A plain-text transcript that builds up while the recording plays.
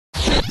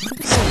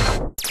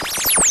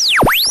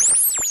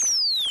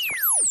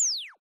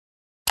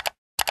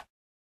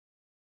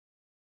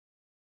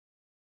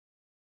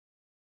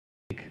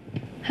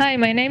Hi,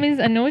 my name is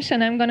Anush,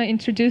 and I'm going to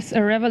introduce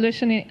a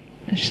revolutionary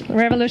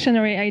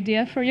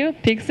idea for you,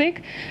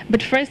 Picseek.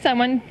 But first, I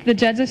want the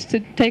judges to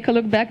take a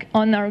look back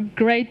on our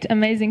great,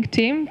 amazing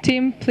team.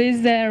 Team,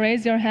 please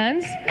raise your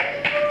hands.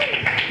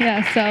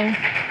 Yeah, so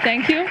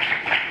thank you.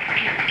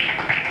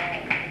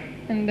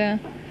 And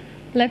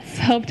let's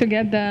hope to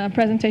get the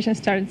presentation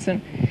started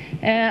soon.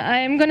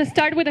 I'm going to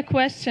start with a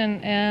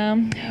question.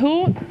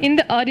 Who in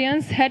the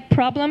audience had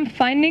problem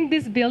finding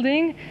this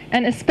building,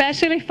 and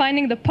especially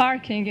finding the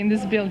parking in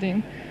this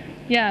building?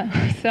 Yeah,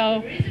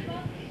 so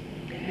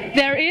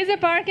there is a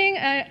parking,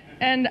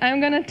 and I'm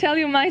going to tell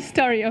you my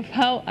story of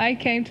how I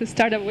came to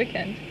Startup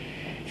Weekend.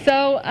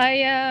 So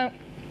I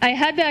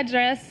had the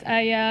address.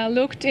 I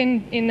looked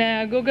in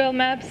Google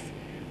Maps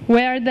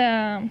where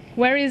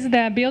is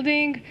the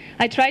building.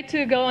 I tried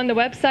to go on the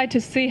website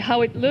to see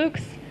how it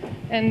looks.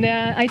 And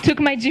I took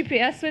my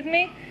GPS with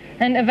me,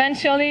 and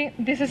eventually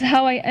this is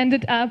how I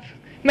ended up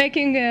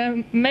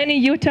making many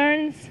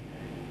U-turns,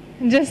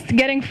 just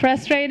getting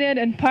frustrated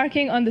and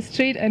parking on the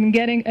street and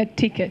getting a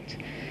ticket.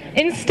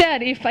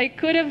 Instead, if I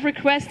could have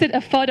requested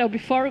a photo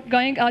before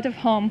going out of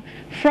home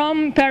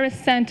from Paris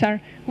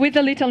Center with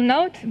a little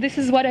note, this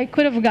is what I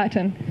could have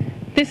gotten.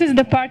 This is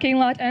the parking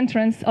lot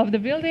entrance of the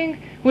building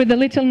with a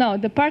little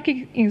note. The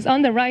parking is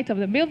on the right of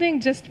the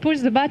building. Just push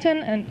the button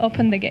and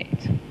open the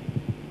gate.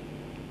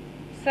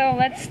 So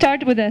let's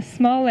start with a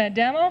small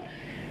demo.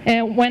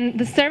 When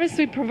the service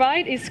we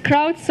provide is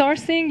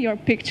crowdsourcing your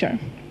picture.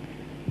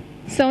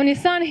 So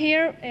Nissan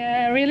here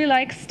really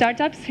likes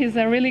startups. He's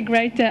a really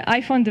great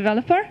iPhone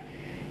developer.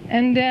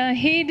 And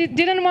he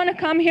didn't want to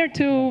come here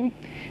to,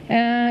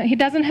 he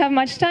doesn't have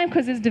much time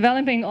because he's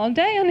developing all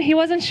day, and he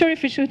wasn't sure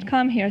if he should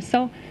come here.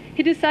 So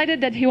he decided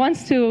that he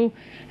wants to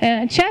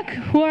check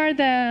who are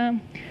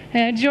the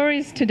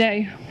juries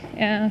today.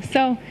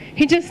 So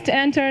he just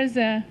enters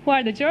who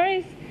are the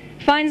juries,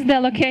 finds the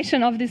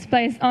location of this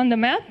place on the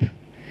map,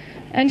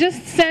 and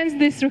just sends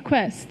this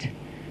request.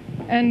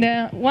 And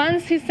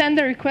once he sends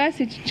the request,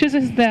 he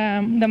chooses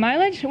the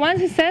mileage.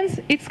 Once he sends,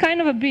 it's kind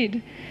of a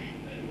bid.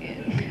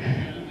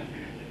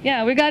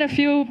 Yeah, we got a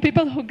few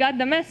people who got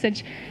the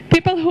message.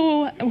 People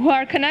who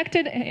are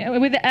connected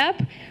with the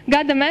app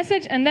got the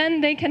message, and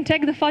then they can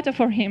take the photo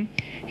for him.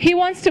 He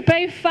wants to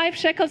pay 5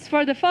 shekels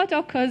for the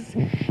photo because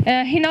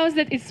he knows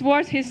that it's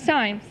worth his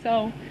time.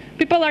 So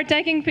people are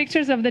taking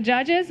pictures of the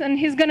judges, and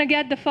he's going to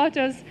get the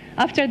photos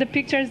after the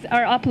pictures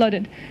are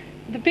uploaded.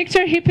 The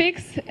picture he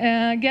picks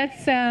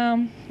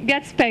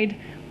gets paid.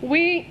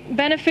 We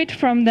benefit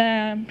from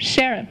the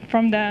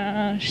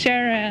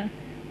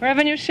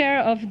revenue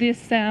share of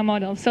this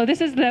model. So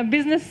this is the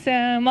business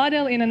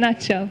model in a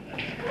nutshell.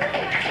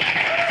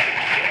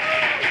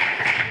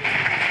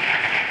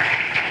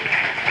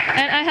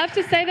 And I have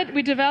to say that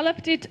we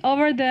developed it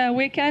over the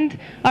weekend.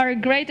 Our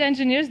great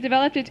engineers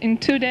developed it in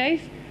 2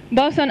 days,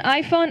 both on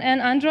iPhone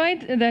and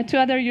Android. The 2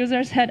 other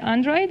users had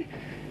Android.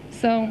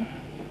 So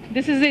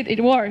this is it.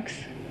 It works.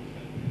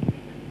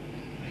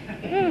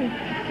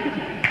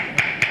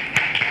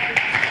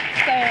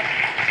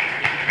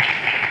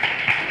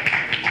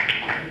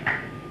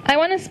 I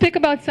want to speak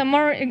about some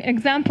more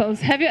examples.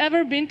 Have you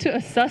ever been to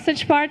a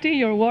sausage party?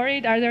 You're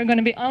worried, are there going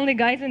to be only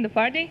guys in the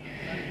party?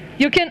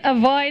 You can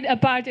avoid a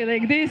party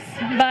like this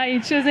by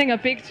choosing a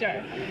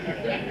picture.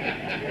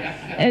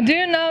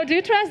 Do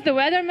you trust the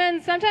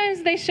weathermen?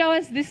 Sometimes they show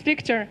us this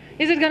picture.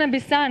 Is it going to be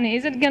sunny?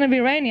 Is it going to be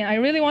rainy? I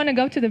really want to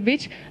go to the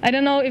beach. I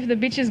don't know if the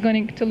beach is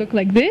going to look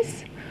like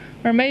this,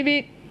 or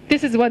maybe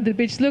this is what the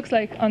beach looks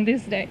like on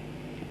this day.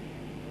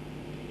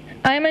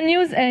 I'm a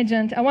news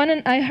agent.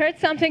 I heard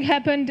something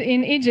happened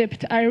in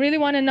Egypt. I really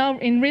want to know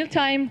in real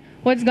time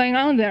what's going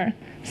on there.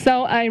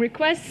 So I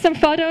request some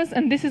photos,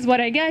 and this is what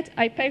I get.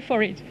 I pay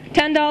for it.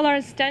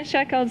 $10, 10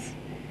 shekels,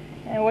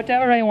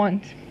 whatever I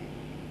want.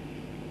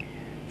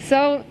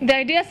 So the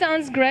idea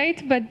sounds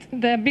great, but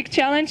the big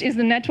challenge is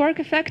the network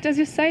effect, as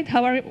you said.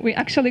 How are we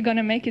actually going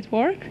to make it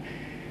work?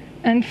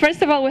 And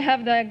first of all, we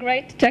have the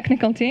great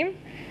technical team.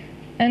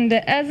 And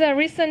as a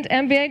recent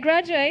MBA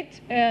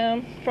graduate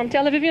from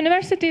Tel-Aviv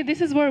University,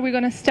 this is where we're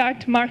going to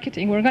start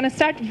marketing. We're going to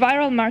start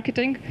viral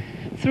marketing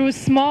through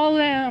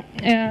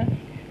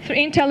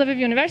in Tel-Aviv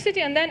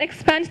University, and then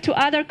expand to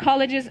other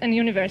colleges and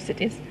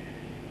universities.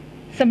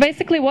 So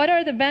basically, what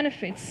are the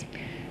benefits?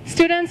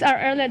 Students are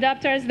early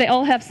adopters. They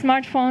all have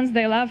smartphones.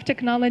 They love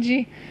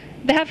technology.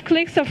 They have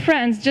cliques of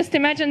friends. Just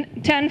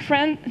imagine 10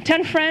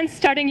 friends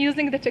starting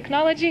using the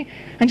technology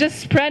and just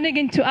spreading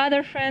into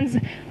other friends,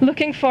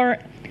 looking for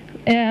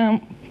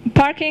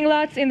parking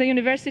lots in the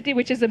university,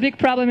 which is a big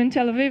problem in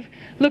Tel Aviv,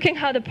 looking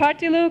how the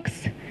party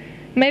looks,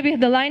 maybe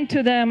the line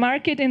to the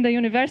market in the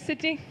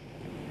university.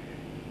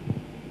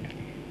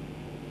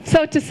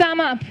 So to sum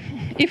up,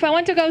 if I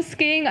want to go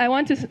skiing, I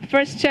want to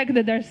first check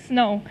that there's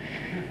snow.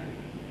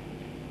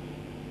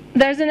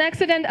 There's an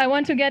accident, I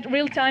want to get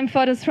real-time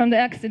photos from the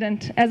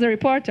accident as a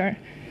reporter.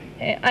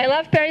 I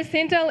love Paris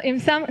Hilton.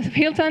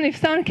 If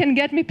someone can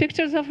get me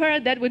pictures of her,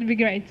 that would be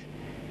great.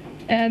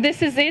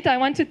 This is it. I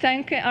want to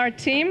thank our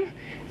team.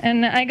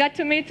 And I got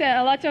to meet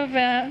a lot of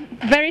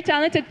very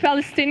talented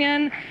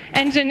Palestinian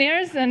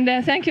engineers, and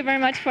thank you very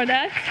much for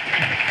that.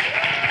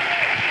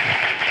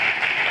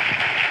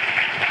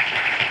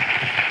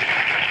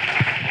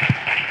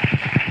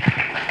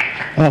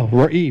 Oh,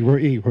 we're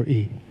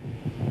E.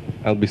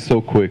 I'll be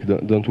so quick,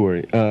 don't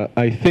worry.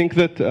 I think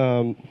that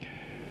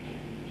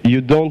you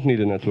don't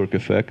need a network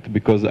effect,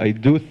 because I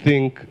do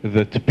think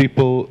that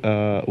people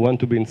want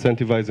to be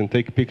incentivized and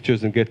take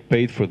pictures and get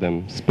paid for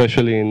them,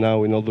 especially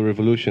now in all the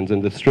revolutions.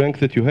 And the strength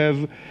that you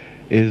have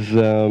is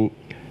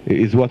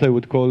what I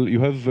would call,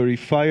 you have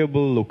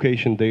verifiable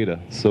location data,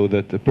 so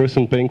that a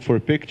person paying for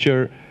a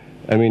picture,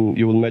 I mean,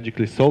 you will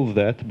magically solve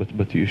that,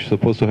 but you're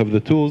supposed to have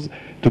the tools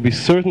to be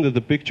certain that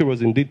the picture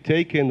was indeed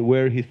taken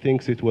where he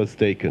thinks it was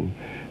taken,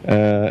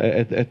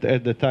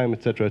 at the time,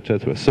 etc.,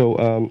 etc.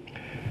 So,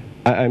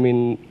 I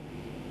mean,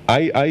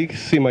 I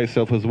see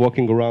myself as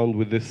walking around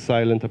with this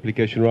silent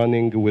application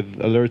running with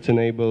alerts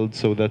enabled,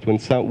 so that when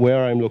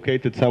where I'm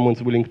located,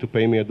 someone's willing to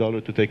pay me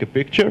 $1 to take a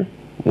picture.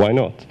 Why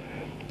not?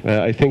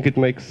 I think it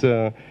makes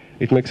a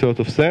lot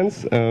of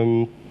sense,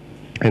 and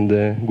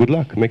good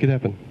luck. Make it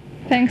happen.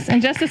 Thanks.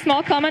 And just a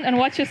small comment on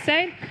what you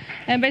said.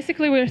 And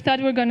basically, we thought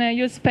we were going to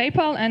use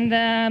PayPal, and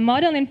the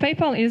model in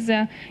PayPal is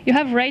you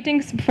have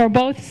ratings for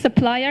both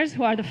suppliers,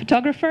 who are the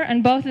photographer,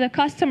 and both the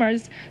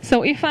customers.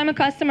 So if I'm a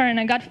customer and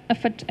I got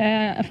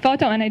a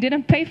photo and I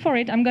didn't pay for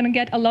it, I'm going to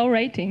get a low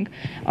rating.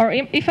 Or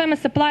if I'm a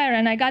supplier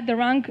and I got the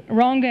wrong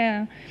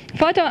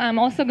photo, I'm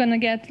also going to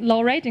get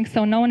low rating,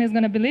 so no one is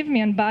going to believe me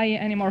and buy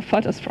any more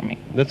photos from me.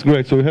 That's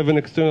great. So we have an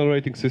external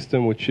rating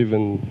system which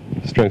even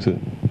strengthens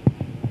it.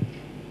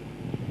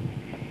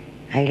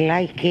 I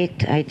like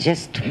it. I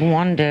just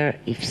wonder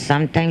if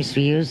sometimes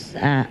we use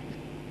heavy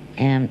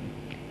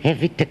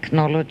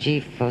technology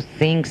for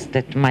things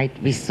that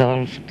might be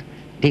solved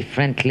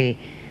differently.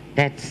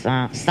 That's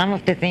some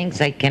of the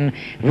things I can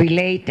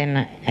relate,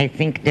 and I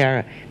think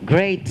they're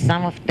great.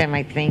 Some of them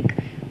I think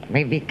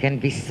maybe can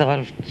be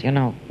solved,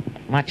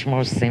 much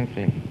more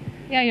simply.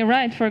 Yeah, you're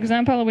right. For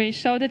example, we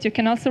showed that you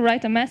can also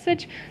write a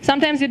message.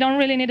 Sometimes you don't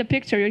really need a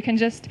picture. You can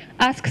just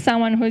ask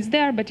someone who is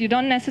there, but you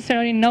don't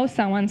necessarily know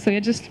someone, so you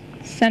just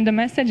send a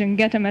message and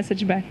get a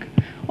message back.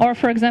 Or,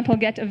 for example,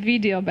 get a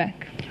video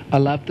back. I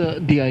love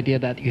the idea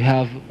that you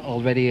have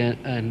already a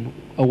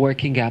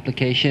working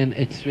application.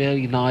 It's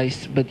really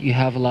nice, but you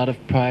have a lot of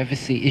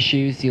privacy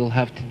issues you'll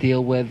have to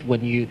deal with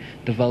when you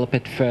develop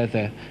it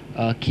further.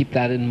 Keep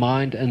that in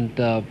mind, and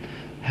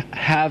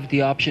have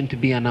the option to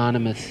be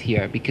anonymous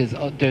here, because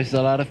there's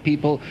a lot of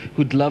people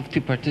who'd love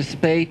to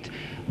participate,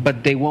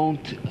 but they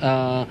won't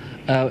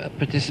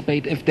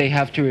participate if they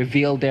have to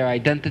reveal their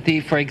identity.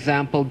 For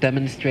example,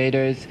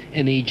 demonstrators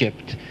in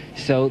Egypt.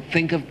 So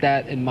think of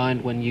that in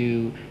mind when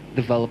you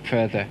develop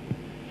further.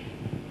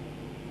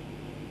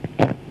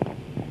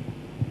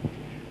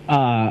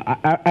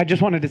 I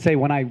just wanted to say,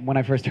 when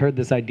I first heard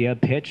this idea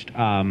pitched,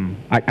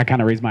 I kind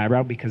of raised my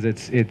eyebrow, because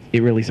it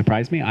really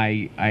surprised me.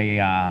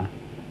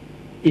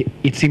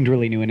 It seemed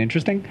really new and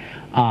interesting.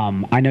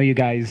 I know you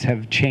guys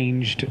have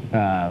changed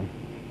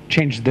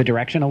the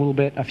direction a little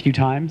bit a few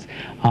times,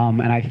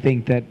 and I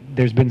think that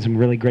there's been some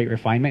really great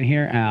refinement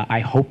here. I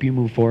hope you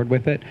move forward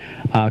with it,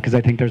 because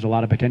I think there's a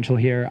lot of potential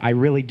here. I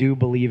really do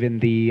believe in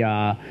the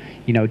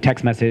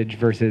text message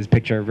versus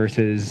picture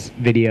versus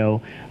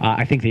video.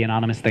 I think the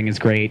anonymous thing is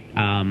great.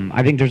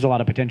 I think there's a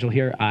lot of potential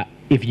here.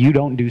 If you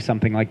don't do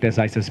something like this,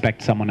 I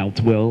suspect someone else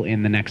will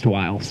in the next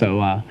while.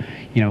 So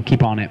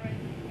keep on it.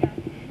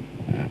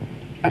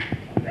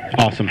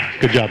 Awesome.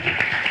 Good job.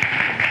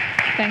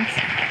 Thanks.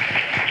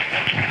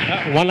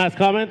 One last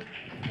comment?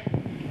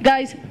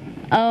 Guys,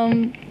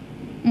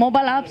 mobile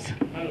apps.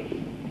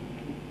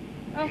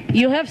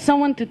 You have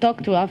someone to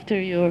talk to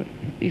after you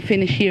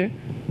finish here.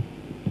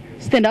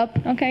 Stand up.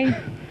 Okay.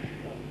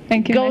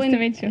 Thank you. Nice to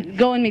meet you.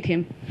 Go and meet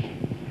him.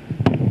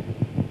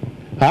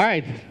 All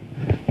right.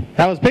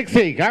 That was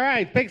Picseek. All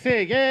right,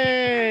 Picseek.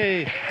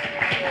 Yay!